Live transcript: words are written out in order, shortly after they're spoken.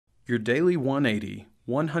Your Daily 180,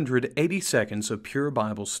 180 seconds of pure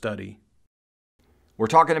Bible study. We're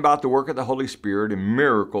talking about the work of the Holy Spirit and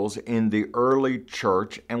miracles in the early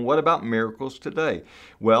church. And what about miracles today?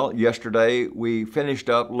 Well, yesterday we finished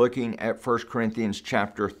up looking at 1 Corinthians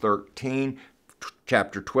chapter 13.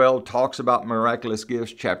 Chapter 12 talks about miraculous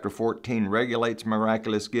gifts. Chapter 14 regulates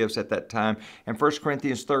miraculous gifts at that time. And 1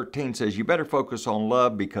 Corinthians 13 says you better focus on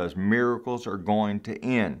love because miracles are going to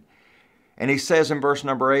end. And he says in verse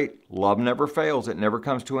number 8, love never fails. It never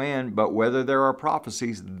comes to an end. But whether there are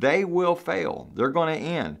prophecies, they will fail. They're going to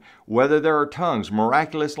end. Whether there are tongues,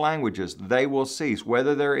 miraculous languages, they will cease.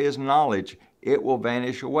 Whether there is knowledge, it will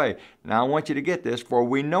vanish away. Now I want you to get this. For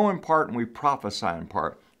we know in part and we prophesy in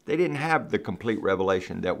part. They didn't have the complete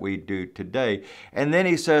revelation that we do today. And then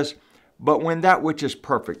he says, but when that which is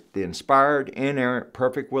perfect, the inspired, inerrant,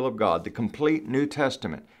 perfect will of God, the complete New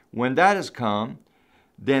Testament, when that has come,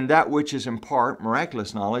 then that which is in part,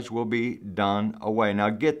 miraculous knowledge, will be done away.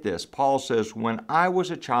 Now get this. Paul says, when I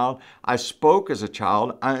was a child, I spoke as a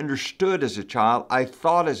child, I understood as a child, I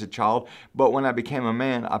thought as a child, but when I became a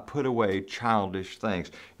man, I put away childish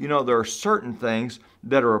things. You know, there are certain things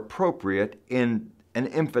that are appropriate in an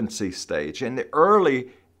infancy stage. In the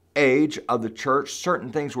early age of the church,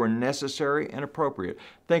 certain things were necessary and appropriate.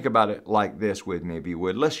 Think about it like this with me, if you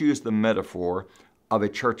would. Let's use the metaphor of a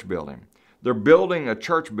church building. They're building a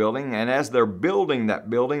church building, and as they're building that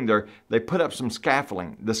building, they put up some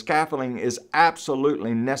scaffolding. The scaffolding is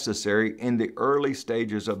absolutely necessary in the early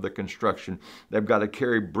stages of the construction. They've got to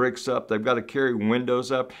carry bricks up, they've got to carry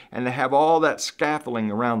windows up, and they have all that scaffolding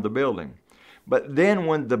around the building. But then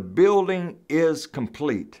when the building is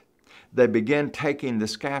complete, they begin taking the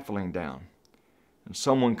scaffolding down. And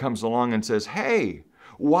someone comes along and says, hey,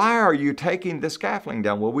 why are you taking the scaffolding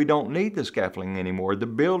down? Well, we don't need the scaffolding anymore. The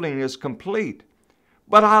building is complete.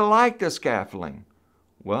 But I like the scaffolding.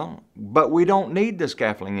 Well, but we don't need the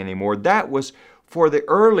scaffolding anymore. That was for the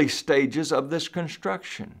early stages of this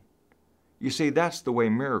construction. You see, that's the way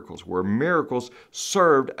miracles were. Miracles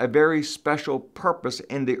served a very special purpose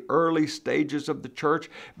in the early stages of the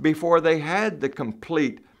church before they had the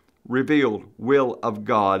complete revealed will of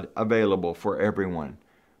God available for everyone.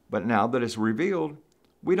 But now that it's revealed,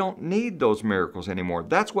 we don't need those miracles anymore.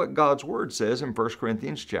 That's what God's Word says in 1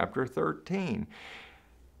 Corinthians chapter 13.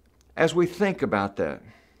 As we think about that,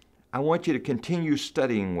 I want you to continue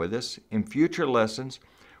studying with us. In future lessons,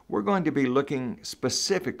 we're going to be looking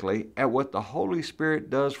specifically at what the Holy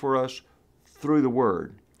Spirit does for us through the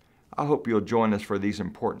Word. I hope you'll join us for these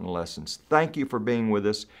important lessons. Thank you for being with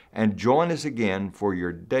us, and join us again for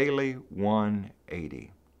your Daily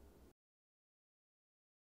 180.